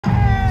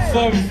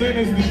Some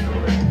sinister.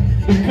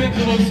 The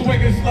pendulum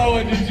swinging slow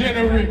and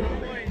degenerate.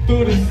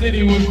 Through the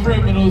city with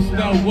criminals,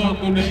 now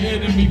welcome to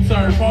enemy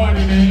turf. Harder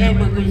than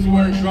immigrants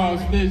work, all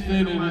stitched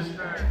into this.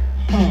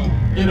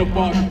 Get up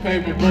off the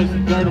paper, brush the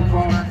dirt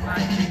upon.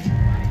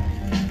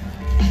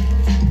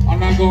 I'm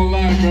not gonna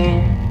lie,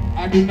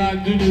 bro. I do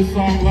not do this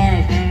song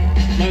live,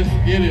 man. Let's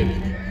get it.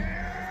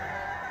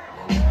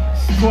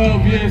 It's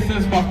 12 years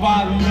since my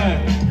father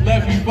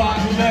left me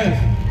fatherless.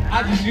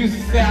 I just used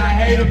to say I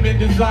hate him in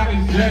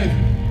designer's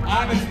dress.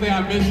 Honestly,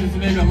 I miss this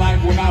nigga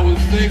like when I was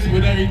 6,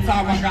 but every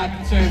time I got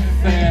the chance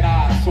to say it,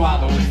 I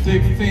swallow it.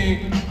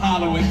 16,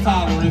 hollow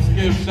intolerant,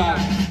 skip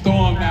shots,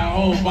 throw him that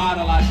whole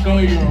bottle. I show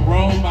you a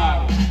role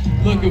model.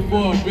 Looking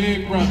for a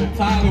big brother,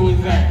 Tyler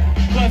was that.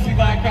 Plus he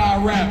like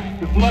how I rap,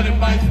 the blood and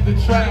bites of the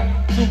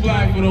trap. Too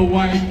black for the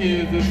white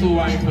kids and too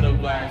white for the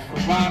blacks.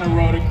 From Bonner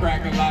Road to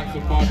cracking locks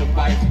upon the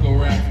bicycle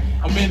racks.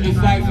 I'm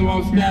indecisive,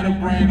 I'm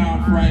scatterbrained,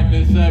 I'm frightened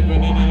as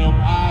heaven. And in them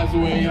eyes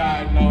where you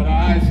hide, know the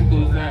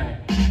icicles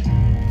at.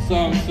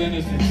 Some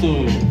sinister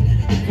to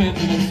it. The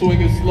pendulum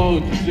swinging slow,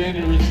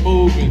 degenerates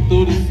moving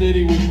through the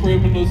city with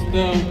criminal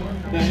stuff.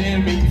 The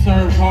enemy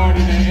turf harder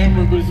than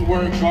immigrants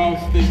work, all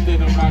stitched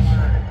into my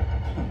shirt.